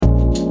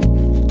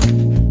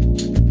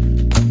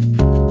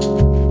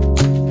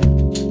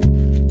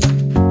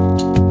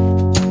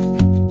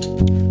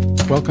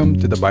Welcome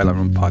to the Baila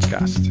Room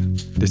podcast.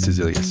 This is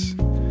Ilyas.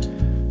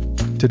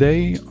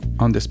 Today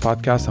on this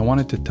podcast, I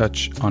wanted to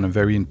touch on a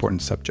very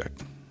important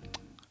subject.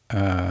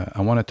 I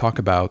want to talk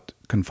about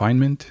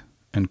confinement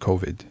and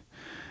COVID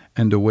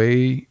and the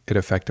way it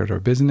affected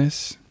our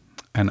business.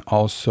 And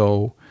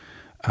also,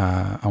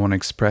 I want to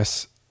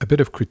express a bit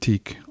of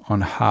critique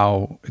on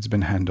how it's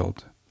been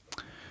handled.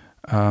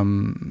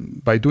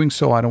 By doing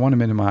so, I don't want to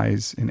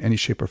minimize in any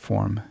shape or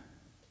form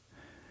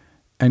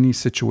any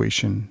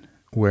situation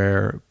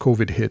where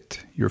COVID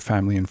hit your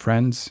family and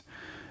friends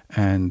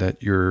and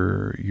that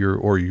you're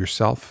or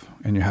yourself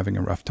and you're having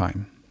a rough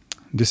time.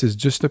 This is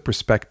just a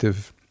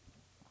perspective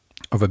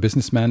of a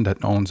businessman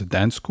that owns a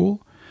dance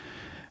school.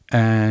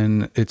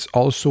 And it's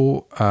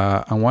also,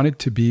 I want it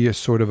to be a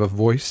sort of a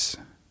voice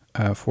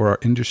for our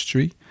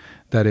industry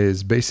that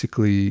is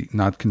basically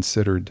not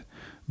considered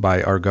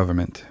by our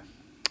government.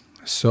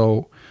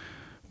 So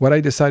what I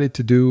decided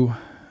to do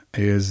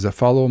is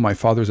follow my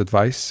father's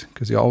advice,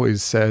 because he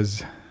always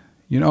says,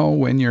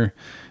 when you're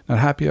not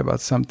happy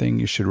about something,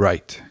 you should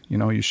write.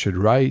 You should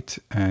write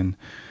and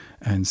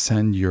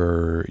send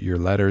your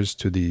letters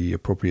to the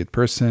appropriate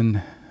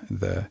person,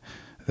 the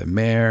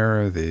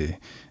mayor, the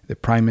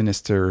prime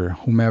minister,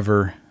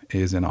 whomever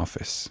is in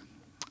office.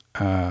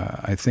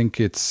 I think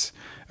it's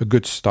a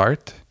good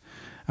start.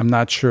 I'm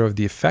not sure of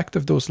the effect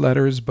of those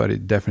letters, but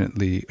it's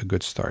definitely a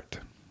good start.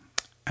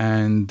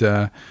 And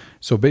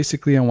so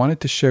basically, I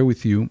wanted to share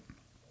with you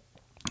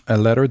a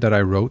letter that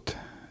I wrote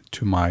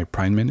to my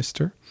prime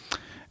minister.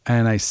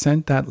 And I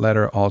sent that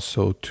letter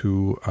also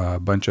to a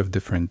bunch of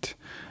different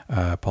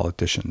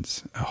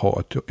politicians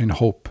in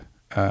hope.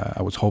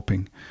 I was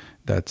hoping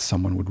that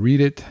someone would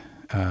read it.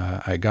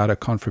 I got a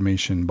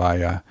confirmation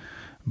by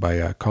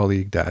a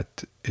colleague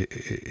that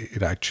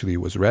it actually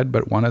was read by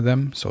one of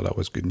them. So that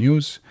was good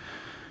news.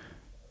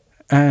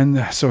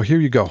 And so here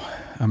you go.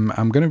 I'm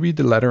going to read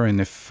the letter,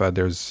 and if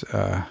there's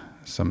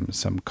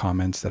some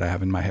comments that I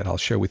have in my head, I'll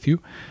share with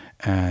you.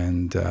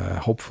 And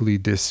hopefully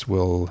this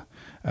will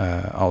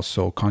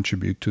also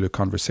contribute to the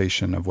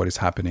conversation of what is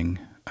happening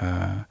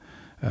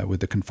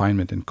with the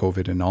confinement and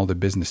COVID and all the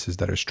businesses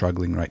that are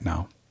struggling right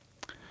now.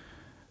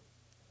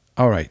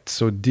 All right.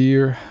 So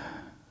dear,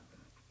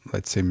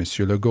 let's say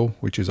Monsieur Legault,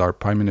 which is our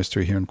Prime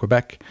Minister here in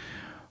Quebec,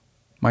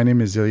 my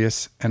name is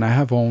Ilyas, and I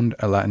have owned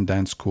a Latin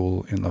dance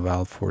school in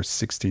Laval for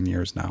 16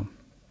 years now.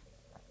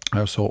 I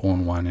also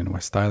own one in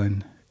West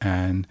Island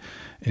and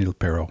in Il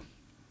Perrot.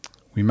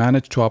 We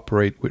managed to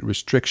operate with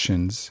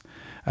restrictions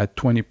at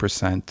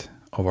 20%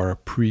 of our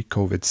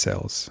pre-COVID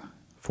sales.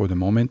 For the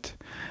moment,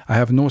 I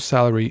have no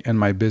salary and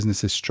my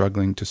business is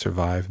struggling to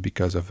survive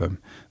because of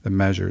the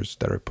measures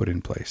that are put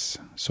in place.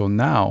 So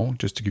now,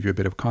 just to give you a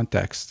bit of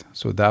context,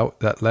 so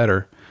that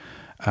letter,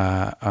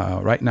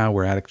 right now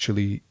we're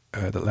actually,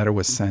 the letter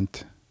was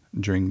sent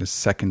during the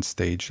second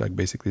stage, like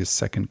basically the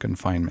second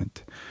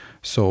confinement.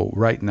 So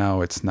right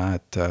now it's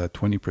not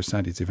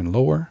 20%, it's even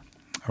lower.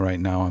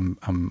 Right now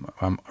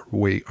I'm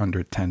way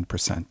under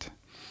 10%.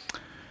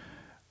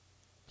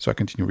 So I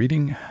continue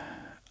reading.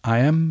 I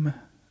am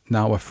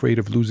now afraid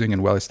of losing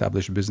a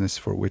well-established business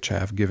for which I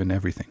have given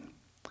everything.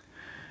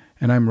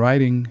 And I'm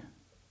writing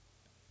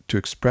to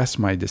express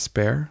my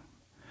despair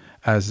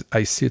as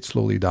I see it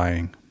slowly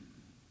dying.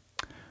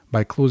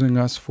 By closing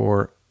us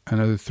for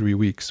another 3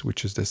 weeks,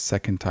 which is the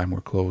second time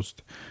we're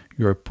closed,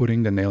 you are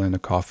putting the nail in the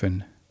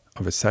coffin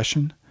of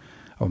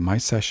my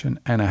session,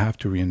 and I have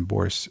to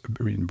reimburse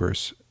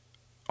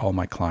all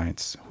my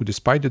clients who,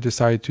 despite the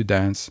desire to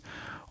dance,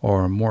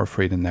 are more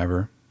afraid than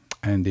ever,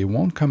 and they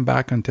won't come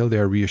back until they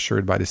are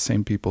reassured by the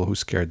same people who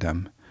scared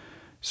them.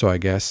 So I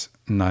guess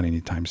not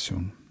anytime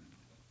soon.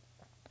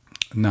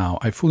 Now,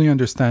 I fully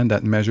understand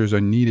that measures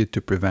are needed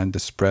to prevent the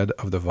spread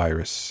of the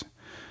virus.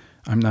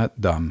 I'm not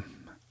dumb.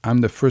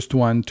 I'm the first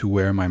one to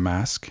wear my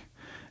mask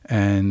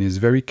and is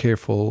very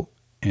careful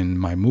in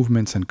my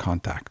movements and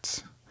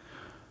contacts.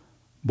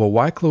 But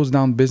why close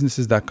down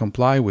businesses that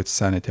comply with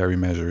sanitary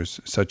measures,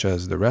 such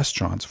as the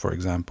restaurants, for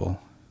example?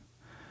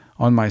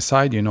 On my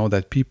side, you know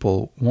that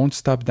people won't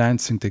stop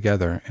dancing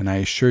together, and I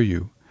assure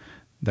you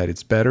that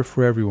it's better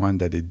for everyone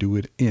that they do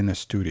it in a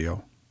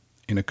studio,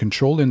 in a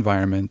controlled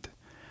environment,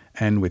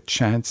 and with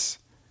chance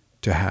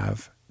to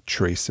have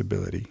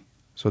traceability.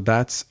 So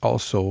that's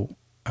also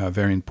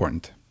very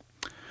important.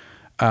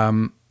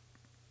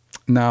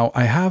 Now,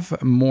 I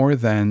have more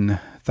than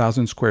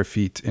 1,000 square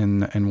feet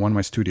in one of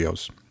my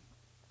studios.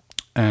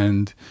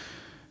 And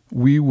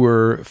we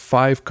were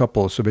 5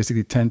 couples, so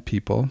basically 10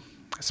 people,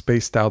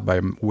 spaced out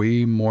by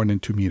way more than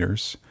 2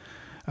 meters.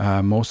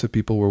 Most of the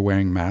people were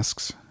wearing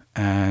masks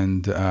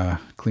and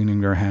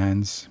cleaning their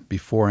hands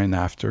before and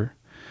after.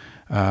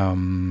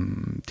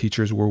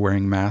 Teachers were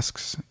wearing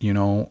masks.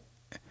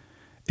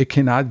 It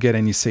cannot get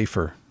any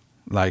safer.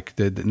 Like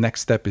the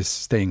next step is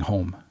staying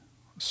home.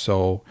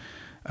 So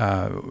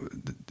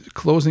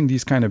closing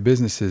these kind of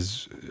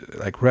businesses,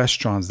 like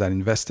restaurants that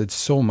invested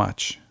so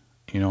much,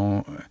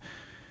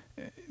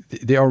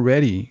 they're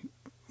already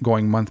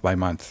going month by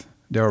month.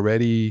 They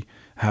already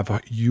have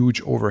a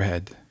huge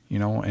overhead,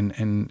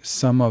 and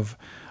some of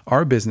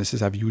our businesses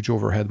have huge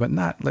overhead, but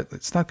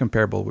it's not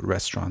comparable with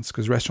restaurants,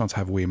 because restaurants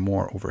have way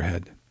more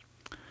overhead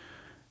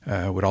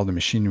with all the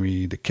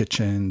machinery, the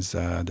kitchens,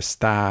 the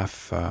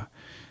staff.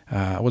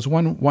 I was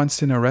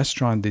once in a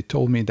restaurant. They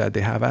told me that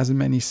they have as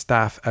many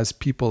staff as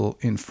people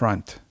in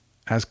front,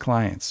 as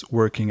clients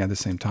working at the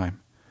same time.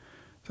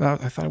 So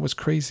I thought it was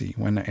crazy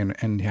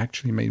and he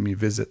actually made me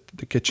visit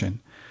the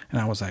kitchen,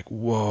 and I was like,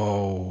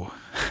 whoa!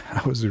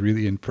 I was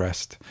really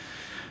impressed.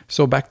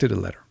 So back to the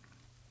letter.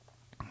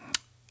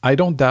 I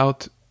don't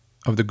doubt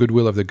of the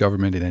goodwill of the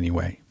government in any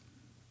way,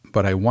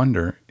 but I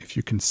wonder if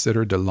you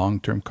consider the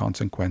long-term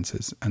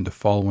consequences and the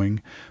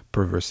following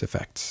perverse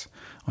effects: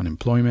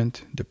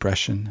 unemployment,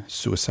 depression,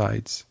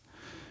 suicides.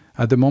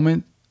 At the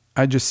moment,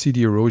 I just see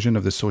the erosion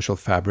of the social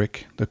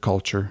fabric, the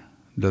culture,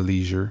 the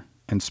leisure,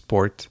 and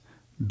sport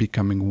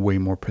becoming way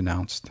more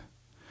pronounced.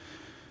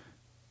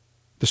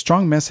 The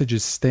strong message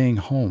is staying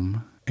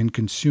home and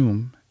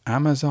consume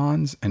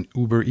Amazons and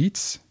Uber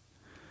Eats.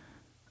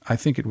 I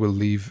think it will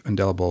leave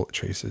indelible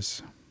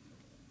traces.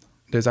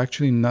 There's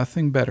actually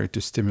nothing better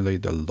to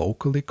stimulate the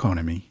local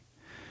economy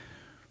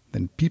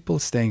than people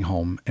staying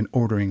home and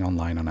ordering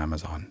online on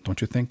Amazon.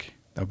 Don't you think?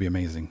 That would be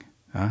amazing.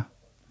 Huh?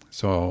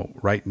 So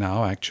right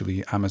now,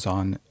 actually,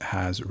 Amazon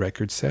has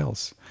record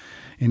sales.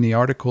 In the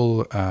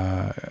article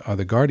of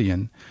The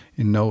Guardian,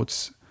 it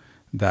notes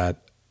that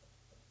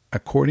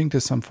according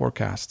to some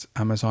forecasts,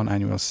 Amazon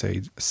annual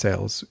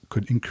sales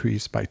could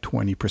increase by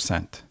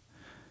 20%.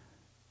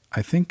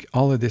 I think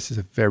all of this is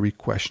a very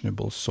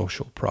questionable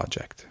social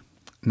project.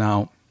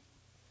 Now,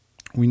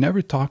 we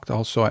never talked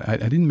also, I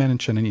didn't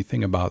mention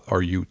anything about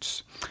our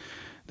youths.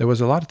 There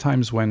was a lot of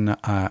times when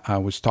I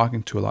was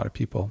talking to a lot of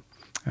people,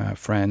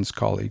 friends,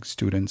 colleagues,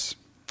 students,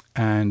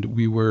 and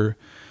we were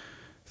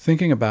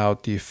thinking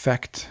about the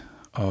effect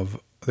of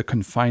the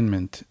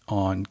confinement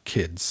on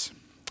kids.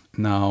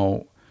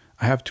 Now,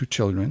 I have 2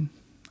 children.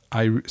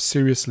 I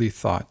seriously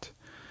thought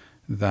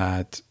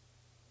that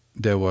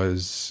they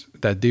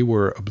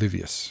were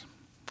oblivious.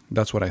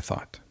 That's what I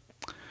thought.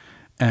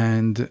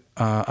 And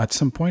at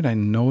some point, I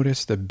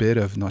noticed a bit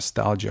of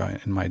nostalgia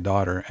in my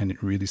daughter, and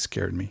it really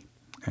scared me.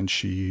 And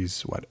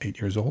she's, 8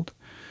 years old,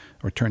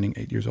 or turning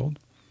 8 years old.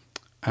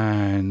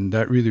 And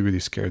that really, really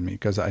scared me,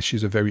 because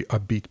she's a very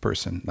upbeat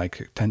person,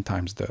 like 10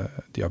 times the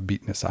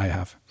upbeatness I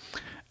have.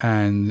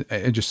 And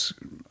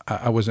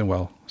I wasn't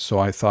well. So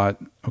I thought,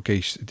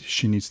 okay,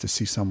 she needs to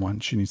see someone.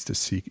 She needs to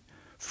see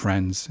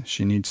friends.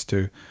 She needs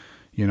to,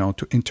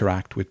 to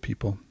interact with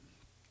people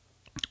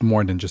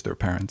more than just their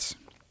parents.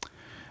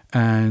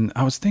 And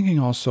I was thinking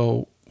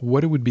also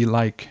what it would be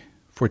like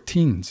for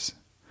teens,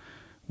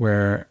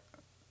 where,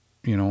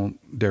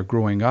 they're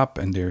growing up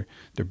and they're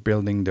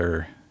building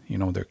their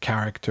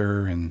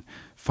character and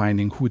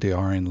finding who they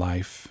are in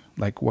life.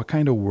 Like, what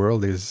kind of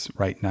world is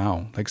right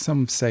now? Like,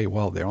 some say,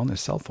 well, they're on their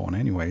cell phone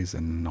anyways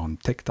and on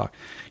TikTok.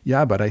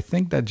 Yeah, but I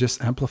think that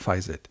just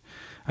amplifies it.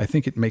 I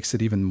think it makes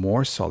it even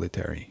more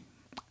solitary.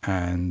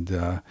 And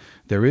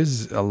there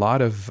is a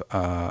lot of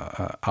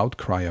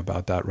outcry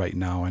about that right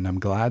now. And I'm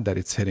glad that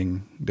it's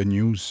hitting the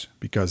news,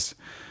 because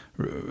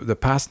the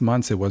past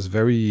months it was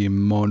very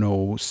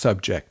mono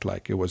subject.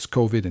 Like, it was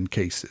COVID and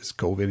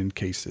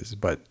cases.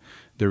 But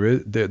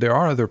there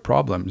are other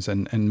problems,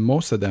 and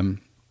most of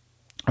them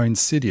are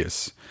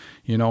insidious.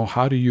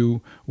 How do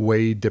you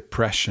weigh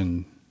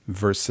depression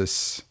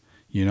versus,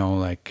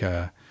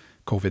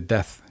 COVID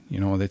death?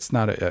 It's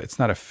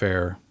not a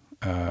fair,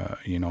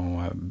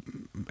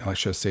 I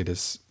should say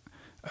this,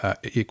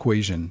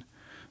 equation.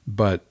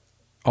 But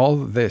all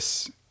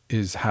this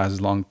has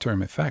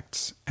long-term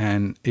effects,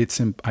 and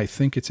I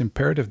think it's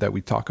imperative that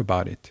we talk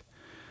about it.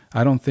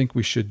 I don't think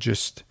we should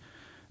just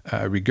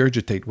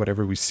regurgitate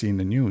whatever we see in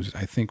the news.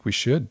 I think we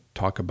should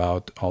talk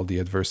about all the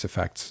adverse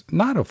effects,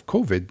 not of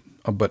COVID,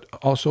 but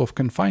also of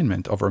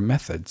confinement, of our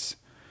methods.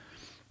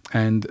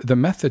 And the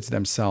methods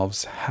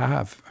themselves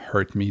have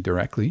hurt me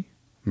directly,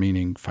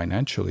 meaning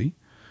financially.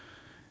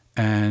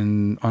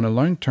 And on a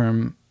long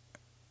term,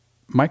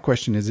 my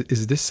question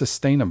is this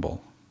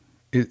sustainable?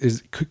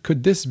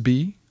 Could this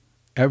be,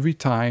 every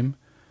time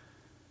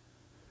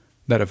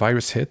that a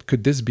virus hit,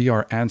 could this be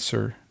our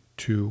answer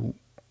to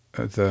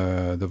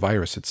the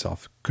virus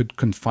itself? Could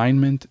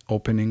confinement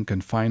opening,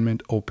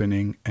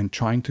 and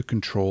trying to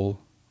control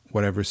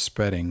whatever's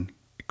spreading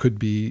could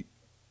be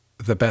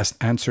the best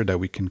answer that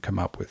we can come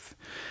up with?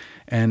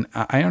 And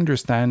I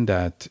understand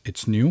that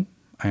it's new.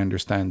 I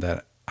understand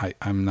that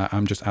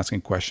I'm just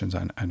asking questions.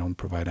 I don't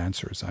provide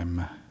answers.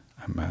 I'm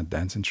a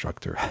dance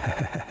instructor.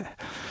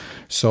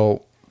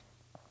 So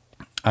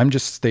I'm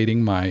just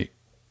stating my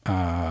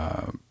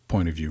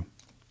point of view.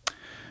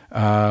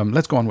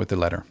 Let's go on with the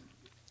letter.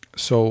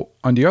 So,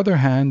 on the other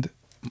hand,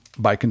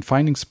 by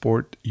confining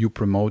sport, you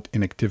promote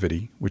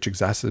inactivity, which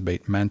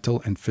exacerbate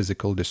mental and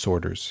physical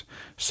disorders,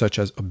 such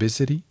as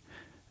obesity,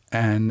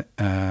 and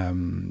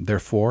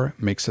therefore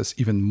makes us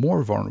even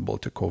more vulnerable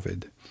to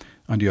COVID.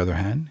 On the other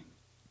hand,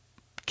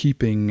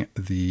 keeping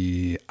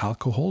the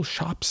alcohol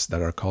shops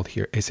that are called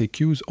here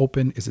SAQs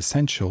open is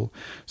essential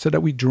so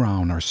that we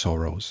drown our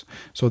sorrows.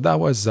 So that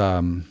was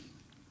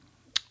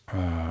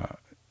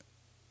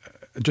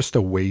just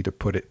a way to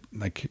put it.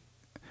 Like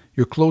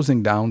you're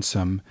closing down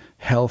some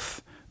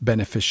health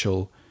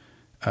beneficial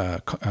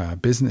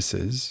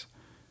businesses,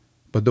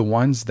 but the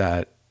ones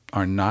that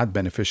are not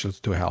beneficial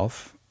to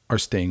health are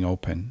staying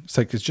open.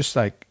 It's just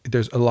like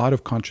there's a lot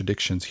of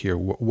contradictions here.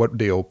 What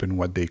they open,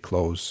 what they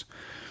close,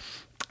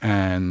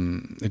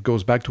 and it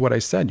goes back to what I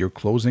said. You're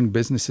closing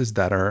businesses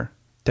that are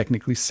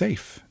technically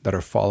safe, that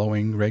are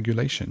following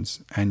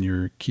regulations, and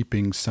you're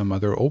keeping some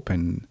other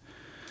open.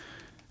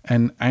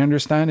 And I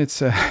understand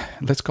it's a,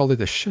 let's call it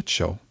a shit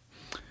show,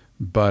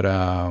 but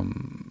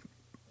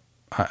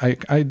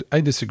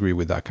I disagree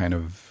with that kind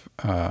of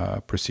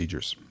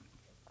procedures.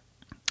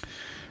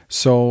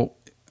 So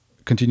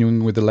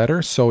continuing with the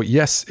letter. So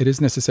yes, it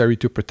is necessary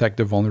to protect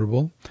the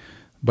vulnerable,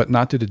 but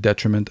not to the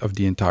detriment of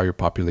the entire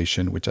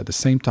population, which at the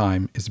same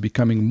time is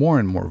becoming more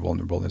and more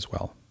vulnerable as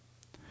well.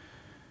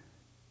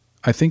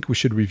 I think we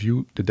should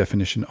review the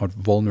definition of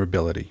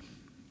vulnerability.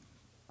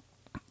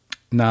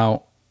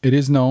 Now, it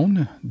is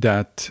known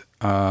that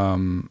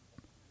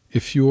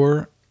if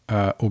you're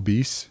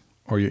obese,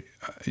 or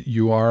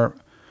you are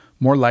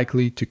more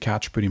likely to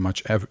catch pretty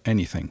much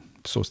anything.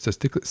 So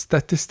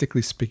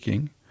statistically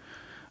speaking,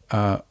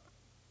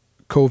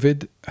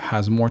 COVID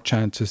has more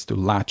chances to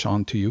latch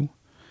onto you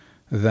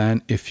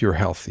than if you're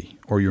healthy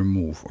or you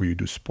move or you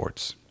do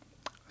sports.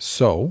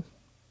 So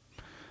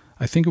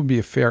I think it would be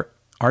a fair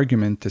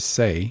argument to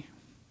say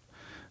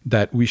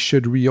that we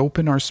should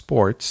reopen our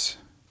sports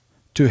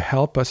to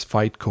help us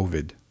fight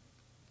COVID.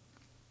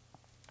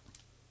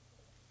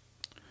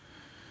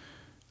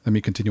 Let me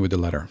continue with the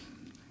letter.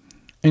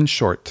 In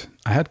short,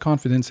 I had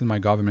confidence in my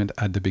government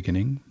at the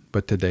beginning,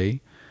 but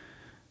today,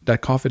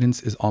 that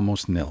confidence is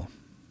almost nil.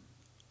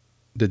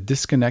 The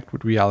disconnect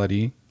with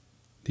reality,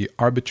 the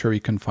arbitrary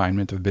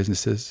confinement of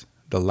businesses,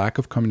 the lack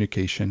of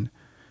communication,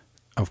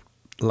 of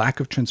lack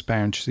of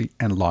transparency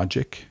and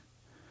logic,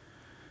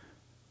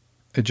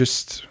 it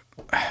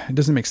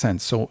doesn't make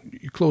sense. So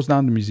you close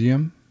down the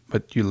museum,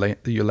 but you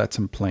let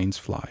some planes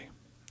fly.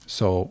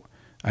 So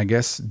I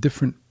guess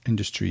different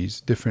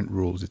industries, different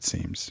rules, it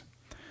seems.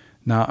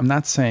 Now, I'm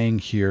not saying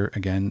here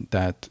again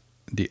that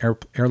the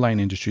airline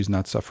industry is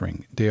not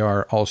suffering. They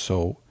are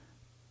also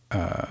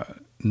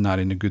not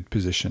in a good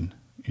position.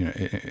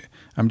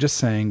 I'm just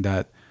saying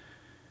that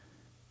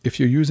if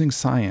you're using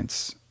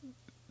science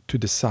to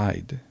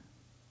decide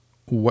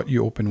what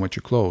you open, what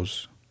you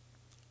close,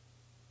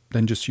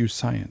 then just use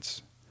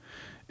science.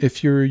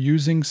 If you're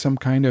using some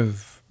kind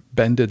of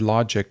bended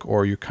logic,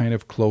 or you kind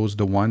of close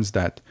the ones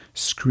that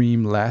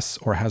scream less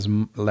or has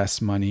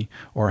less money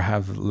or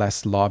have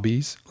less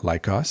lobbies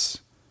like us,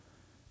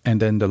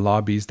 and then the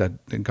lobbies that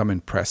come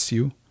and press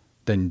you,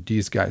 then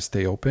these guys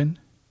stay open.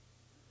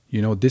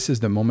 This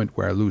is the moment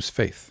where I lose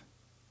faith.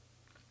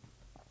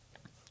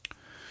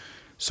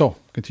 So,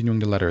 continuing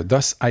the letter.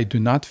 Thus, I do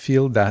not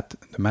feel that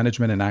the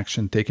management and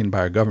action taken by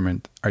our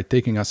government are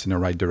taking us in the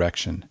right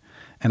direction.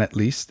 And at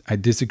least I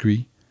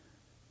disagree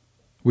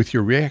with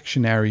your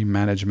reactionary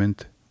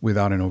management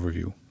without an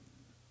overview.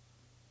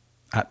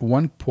 At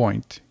one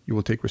point, you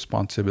will take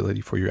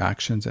responsibility for your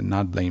actions and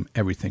not blame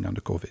everything on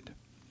the COVID.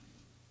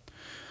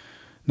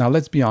 Now,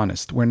 let's be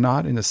honest, we're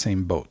not in the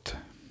same boat.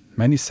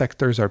 Many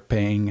sectors are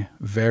paying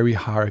very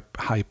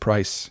high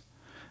price,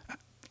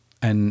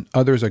 and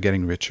others are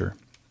getting richer.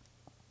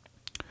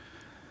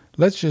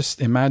 Let's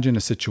just imagine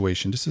a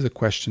situation. This is a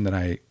question that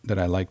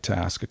I like to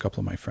ask a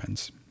couple of my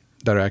friends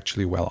that are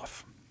actually well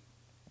off.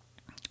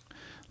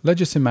 Let's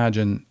just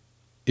imagine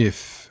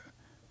if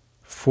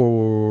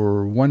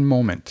for one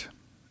moment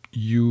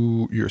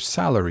your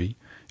salary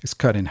is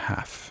cut in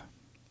half.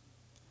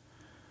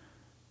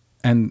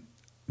 And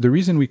the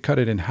reason we cut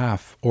it in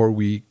half, or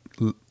we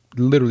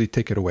literally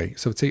take it away.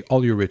 So let's say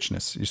all your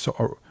riches,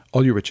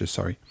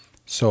 sorry.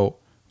 So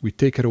we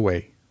take it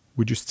away.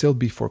 Would you still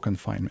be for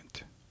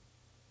confinement?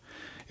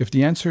 If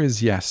the answer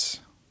is yes,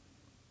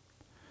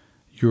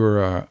 you're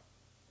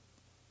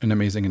an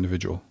amazing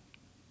individual.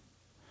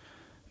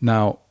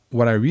 Now,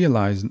 what I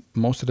realize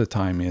most of the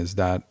time is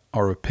that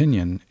our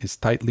opinion is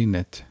tightly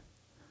knit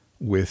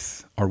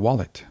with our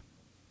wallet.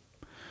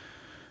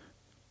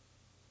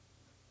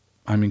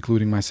 I'm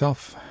including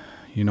myself.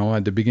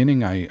 At the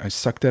beginning, I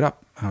sucked it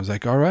up. I was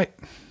like, all right,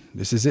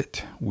 this is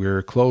it.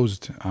 We're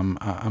closed.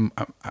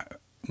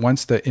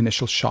 Once the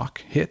initial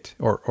shock hit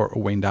or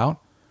waned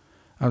out,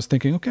 I was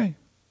thinking, okay,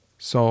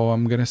 so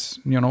I'm going to,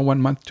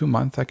 1 month, 2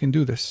 months, I can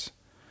do this.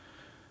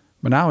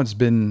 But now it's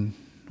been,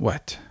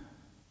 what?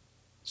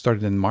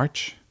 Started in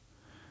March.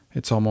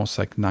 It's almost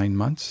like 9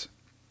 months.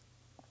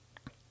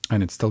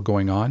 And it's still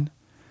going on.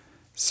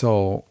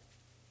 So,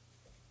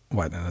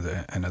 what,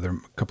 another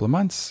couple of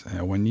months,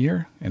 1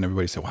 year? And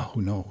everybody said, well,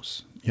 who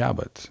knows? Yeah,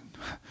 but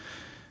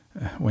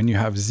when you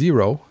have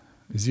zero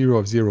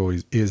of zero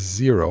is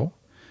zero,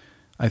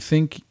 I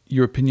think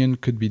your opinion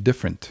could be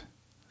different.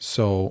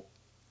 So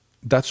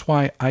that's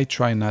why I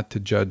try not to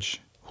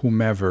judge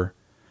whomever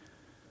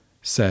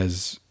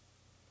says,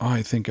 oh,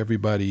 I think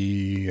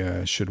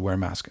everybody should wear a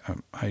mask.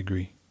 I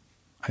agree.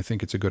 I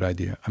think it's a good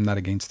idea. I'm not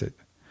against it.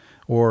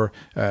 Or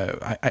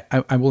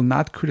I will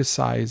not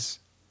criticize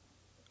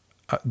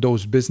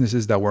those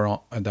businesses that were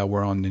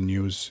on the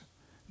news,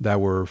 that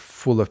were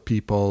full of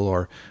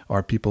people,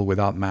 or people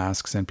without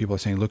masks, and people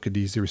saying, "Look at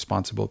these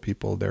irresponsible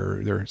people.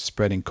 They're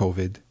spreading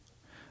COVID."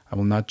 I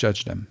will not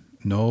judge them.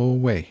 No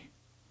way,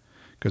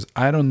 because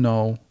I don't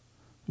know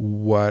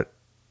what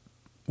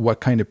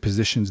kind of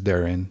positions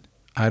they're in.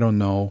 I don't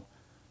know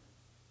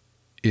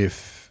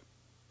if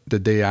the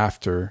day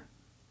after,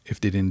 if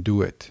they didn't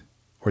do it,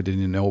 or they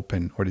didn't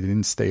open, or they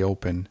didn't stay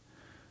open,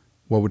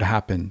 what would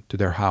happen to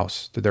their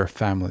house, to their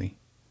family.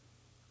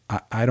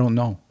 I don't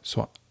know.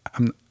 So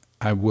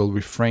I will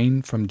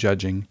refrain from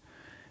judging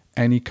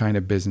any kind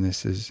of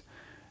businesses,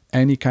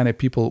 any kind of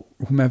people,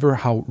 whomever,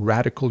 how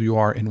radical you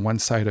are in one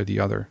side or the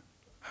other.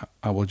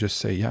 I will just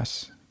say,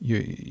 yes,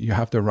 you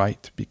have the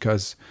right,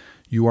 because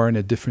you are in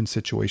a different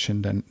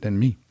situation than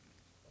me.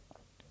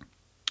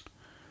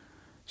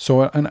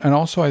 So, and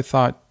also I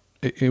thought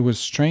it was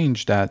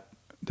strange that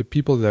the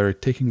people that are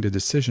taking the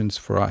decisions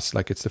for us,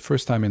 like it's the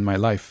first time in my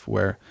life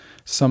where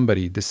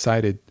somebody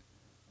decided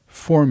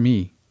for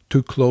me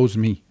to close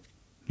me.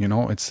 You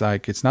know, it's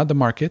like, it's not the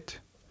market.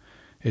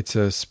 It's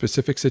a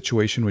specific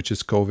situation, which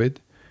is COVID.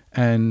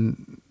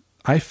 And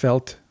I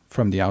felt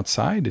from the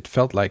outside, it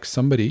felt like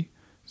somebody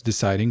is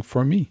deciding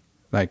for me.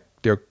 Like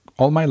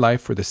all my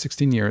life, for the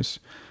 16 years,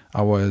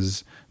 I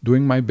was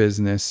doing my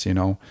business,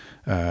 taking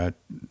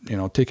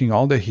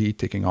all the heat,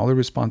 taking all the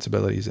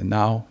responsibilities. And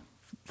now,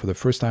 for the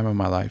first time in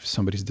my life,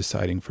 somebody's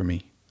deciding for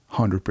me.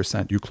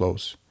 100%, you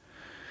close.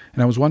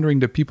 And I was wondering,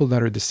 the people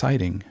that are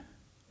deciding,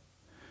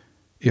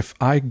 if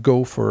I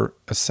go for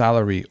a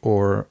salary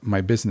or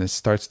my business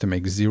starts to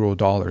make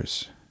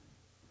 $0,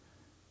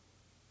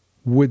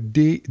 would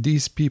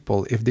these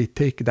people, if they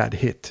take that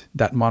hit,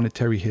 that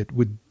monetary hit,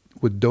 would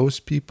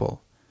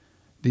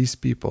these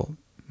people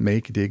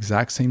make the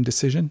exact same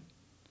decision?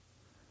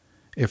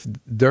 If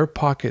their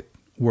pocket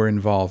were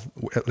involved,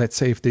 let's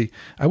say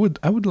I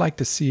would like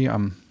to see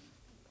a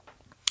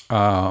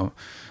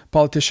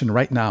politician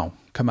right now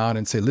come out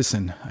and say,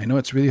 "Listen, I know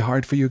it's really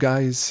hard for you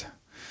guys,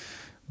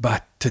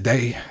 but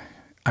today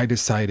I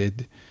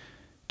decided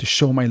to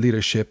show my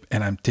leadership,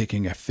 and I'm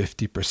taking a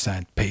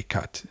 50% pay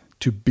cut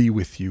to be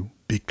with you,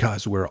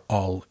 because we're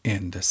all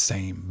in the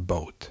same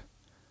boat."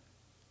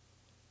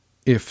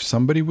 If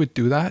somebody would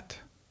do that,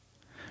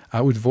 I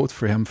would vote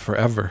for him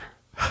forever.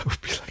 I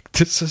would be like,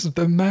 this is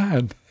the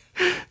man.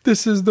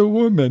 This is the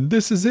woman.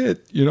 This is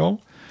it,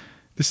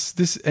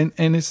 This and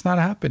it's not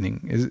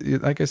happening.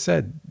 Like I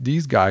said,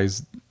 these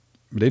guys,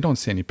 they don't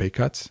see any pay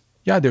cuts.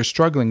 Yeah, they're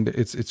struggling.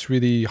 It's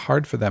really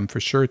hard for them, for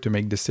sure, to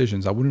make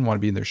decisions. I wouldn't want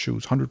to be in their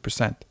shoes,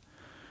 100%.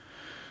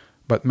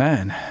 But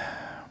man,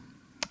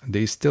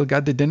 they still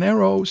got the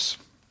dineros.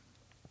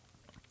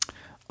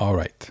 All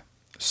right.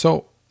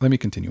 So let me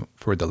continue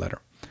for the letter.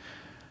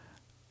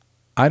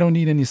 I don't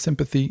need any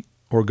sympathy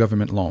or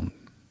government loan.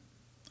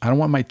 I don't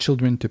want my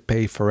children to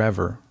pay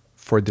forever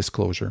for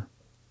disclosure.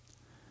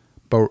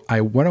 But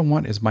what I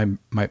want is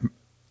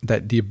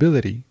that the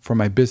ability for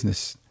my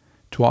business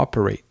to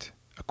operate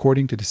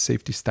according to the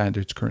safety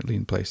standards currently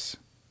in place.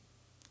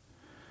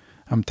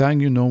 I'm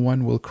telling you, no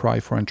one will cry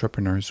for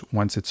entrepreneurs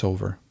once it's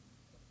over.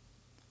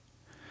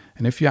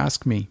 And if you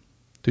ask me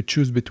to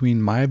choose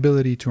between my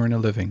ability to earn a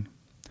living,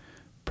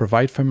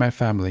 provide for my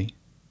family,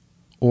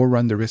 or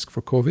run the risk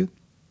for COVID,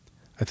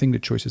 I think the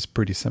choice is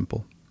pretty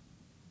simple.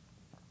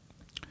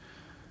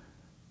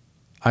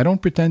 I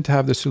don't pretend to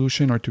have the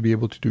solution or to be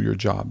able to do your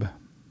job.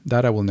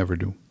 That I will never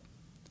do.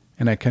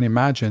 And I can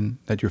imagine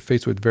that you're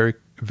faced with very,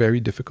 very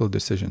difficult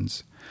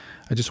decisions.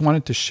 I just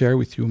wanted to share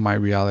with you my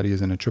reality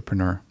as an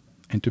entrepreneur,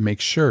 and to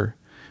make sure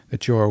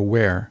that you are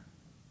aware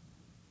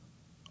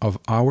of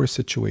our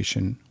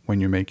situation when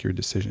you make your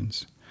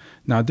decisions.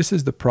 Now, this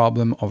is the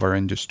problem of our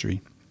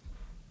industry.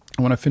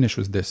 I want to finish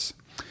with this.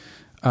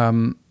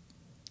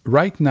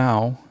 Right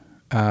now,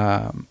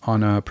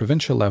 on a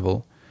provincial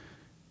level,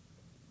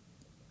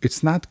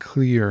 it's not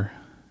clear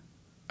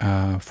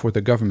for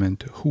the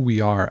government who we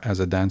are as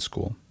a dance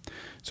school.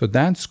 So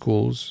dance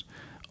schools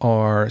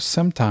are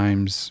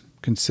sometimes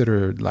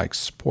considered like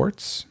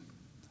sports,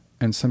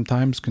 and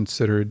sometimes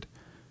considered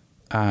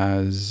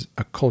as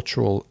a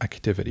cultural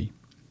activity.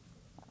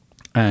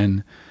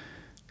 And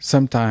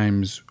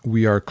sometimes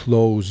we are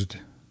closed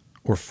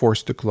or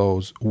forced to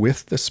close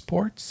with the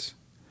sports.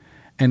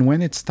 And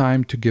when it's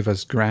time to give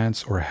us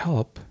grants or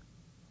help,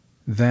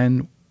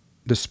 then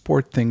the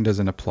sport thing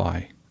doesn't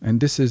apply.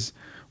 And this is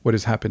what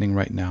is happening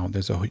right now.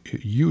 There's a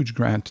huge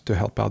grant to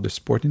help out the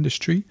sport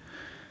industry.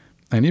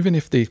 And even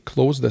if they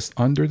closed us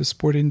under the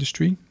sport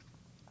industry,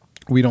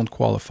 we don't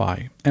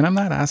qualify. And I'm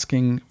not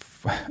asking,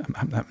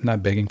 I'm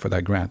not begging for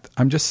that grant.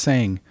 I'm just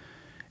saying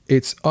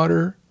it's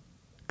utter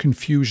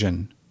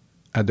confusion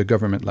at the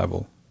government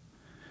level.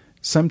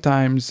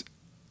 Sometimes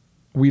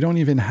we don't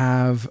even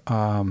have,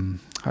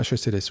 how should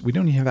I say this? We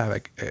don't even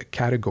have a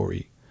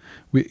category.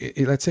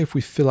 Let's say if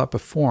we fill up a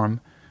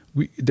form,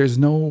 there's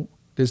no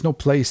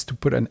place to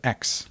put an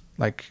X,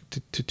 like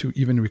to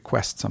even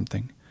request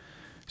something.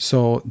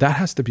 So that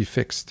has to be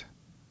fixed.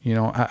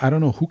 I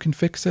don't know who can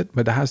fix it,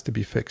 but it has to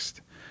be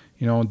fixed.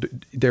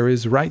 There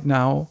is right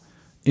now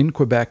in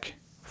Quebec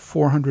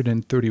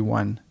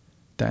 431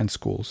 dance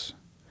schools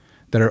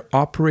that are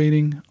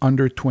operating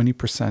under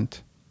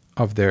 20%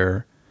 of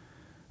their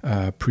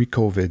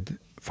pre-COVID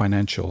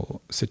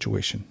financial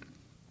situation.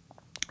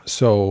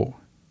 So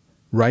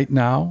right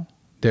now,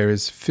 there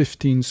is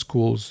 15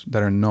 schools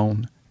that are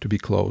known to be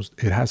closed.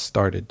 It has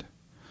started.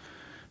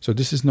 So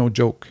this is no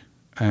joke.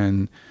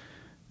 And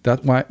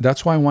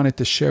that's why I wanted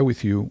to share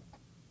with you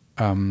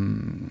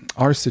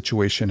our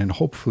situation, and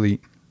hopefully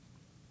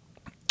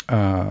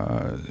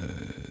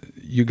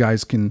you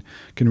guys can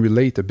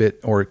relate a bit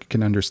or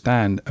can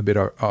understand a bit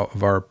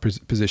of our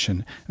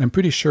position. And I'm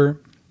pretty sure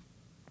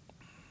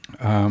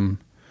the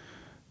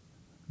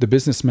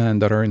businessmen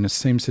that are in the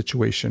same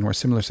situation or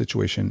similar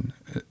situation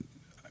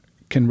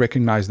can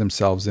recognize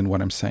themselves in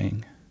what I'm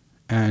saying.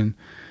 And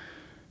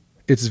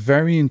it's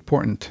very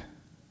important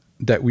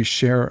that we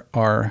share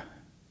our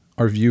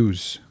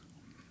views,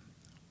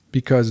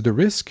 because the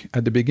risk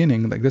at the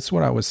beginning, like that's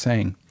what I was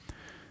saying,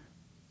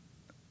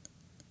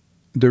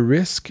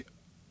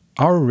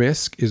 our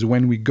risk is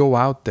when we go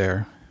out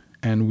there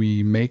and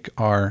we make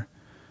our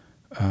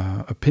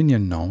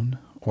opinion known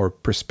or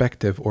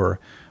perspective or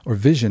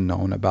vision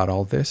known about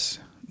all this,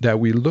 that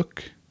we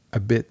look a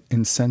bit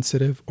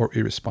insensitive or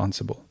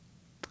irresponsible.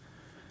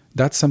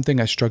 That's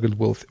something I struggled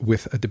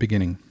with at the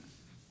beginning.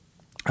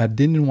 I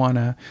didn't want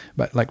to,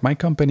 but like my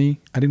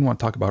company, I didn't want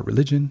to talk about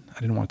religion.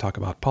 I didn't want to talk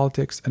about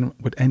politics and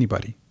with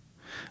anybody.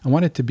 I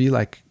wanted it to be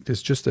like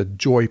this, just a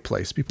joy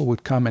place. People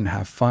would come and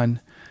have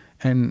fun,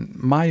 and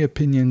my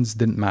opinions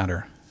didn't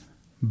matter.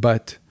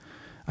 But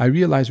I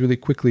realized really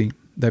quickly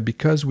that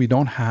because we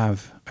don't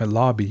have a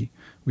lobby,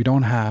 we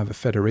don't have a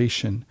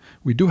federation,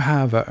 we do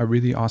have a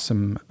really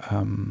awesome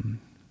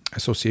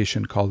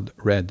association called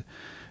RED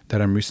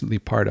that I'm recently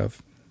part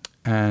of.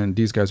 And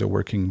these guys are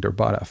working their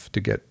butt off to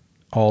get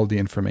all the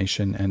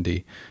information, and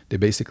they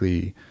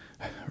basically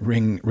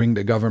ring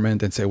the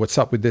government and say, what's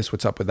up with this,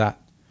 what's up with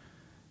that.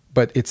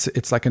 But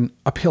it's like an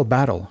uphill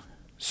battle.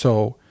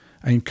 So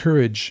I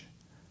encourage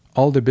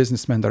all the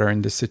businessmen that are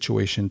in this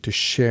situation to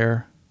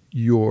share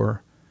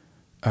your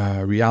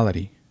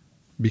reality,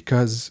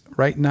 because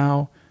right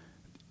now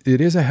it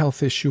is a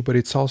health issue, but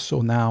it's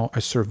also now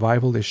a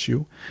survival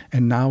issue,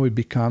 and now it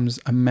becomes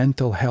a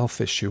mental health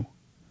issue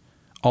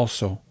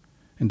also,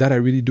 and that I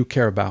really do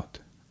care about.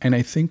 And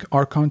I think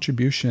our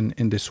contribution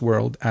in this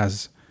world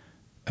as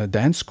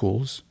dance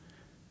schools,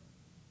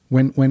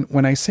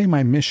 when I say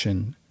my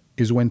mission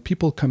is when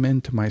people come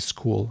into my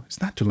school,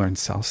 it's not to learn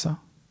salsa.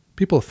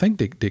 People think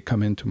they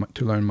come in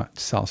to learn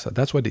salsa.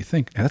 That's what they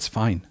think, and that's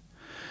fine.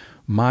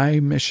 My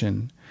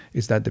mission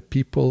is that the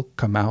people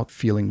come out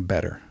feeling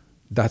better.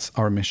 That's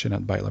our mission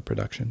at Baila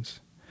Productions.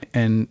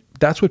 And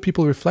that's what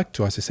people reflect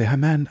to us. They say, hey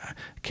man, I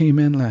came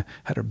in,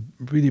 had a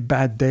really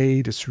bad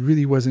day. This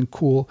really wasn't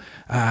cool.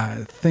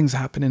 Things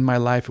happened in my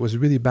life. It was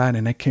really bad.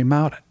 And I came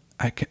out,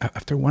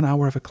 after 1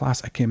 hour of a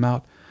class, I came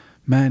out,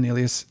 man,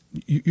 Elias,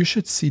 you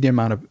should see the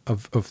amount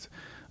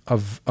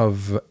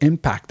of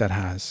impact that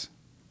has,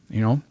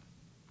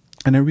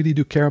 And I really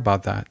do care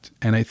about that.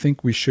 And I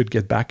think we should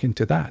get back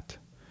into that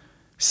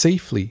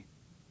safely.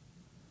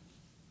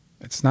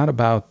 It's not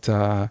about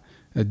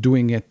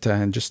doing it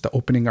and just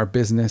opening our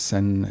business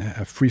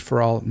and free for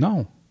all.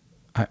 No,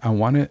 I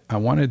want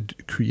to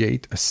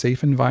create a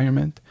safe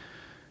environment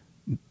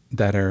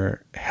that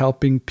are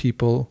helping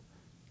people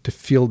to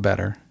feel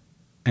better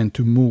and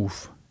to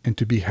move and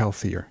to be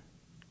healthier.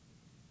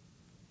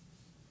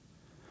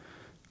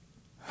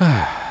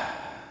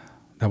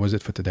 That was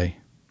it for today.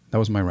 That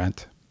was my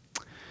rant.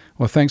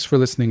 Well, thanks for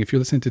listening. If you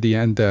listen to the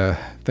end,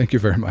 thank you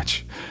very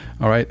much.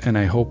 All right. And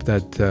I hope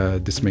that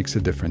this makes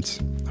a difference.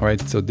 All right.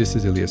 So this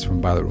is Elias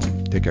from Baila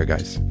Room. Take care,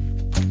 guys.